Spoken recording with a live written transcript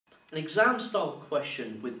An exam-style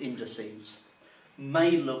question with indices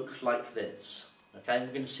may look like this. Okay,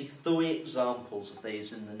 we're going to see 3 examples of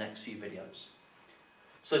these in the next few videos.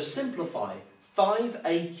 So simplify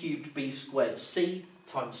 5a cubed b squared c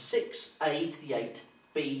times 6a to the 8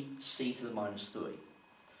 b c to the minus 3.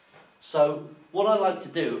 So what I like to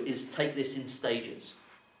do is take this in stages.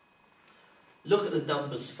 Look at the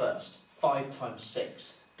numbers first. 5 times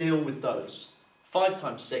 6. Deal with those. 5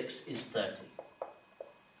 times 6 is 30.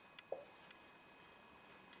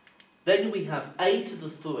 Then we have a to the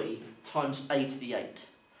 3 times a to the 8.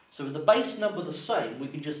 So with the base number the same, we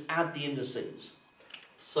can just add the indices.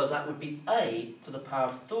 So that would be a to the power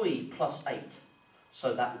of 3 plus 8.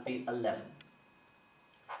 So that would be 11.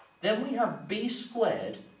 Then we have b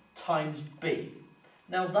squared times b.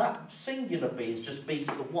 Now that singular b is just b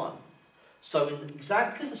to the 1. So in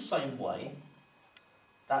exactly the same way,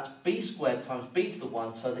 that's b squared times b to the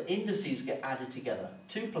 1, so the indices get added together.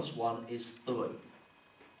 2 plus 1 is 3.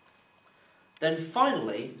 Then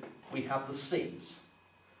finally, we have the c's.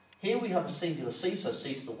 Here we have a singular c, so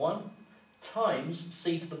c to the 1, times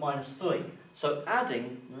c to the minus 3. So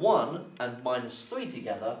adding 1 and minus 3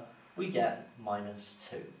 together, we get minus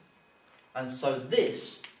 2. And so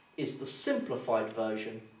this is the simplified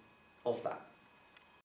version of that.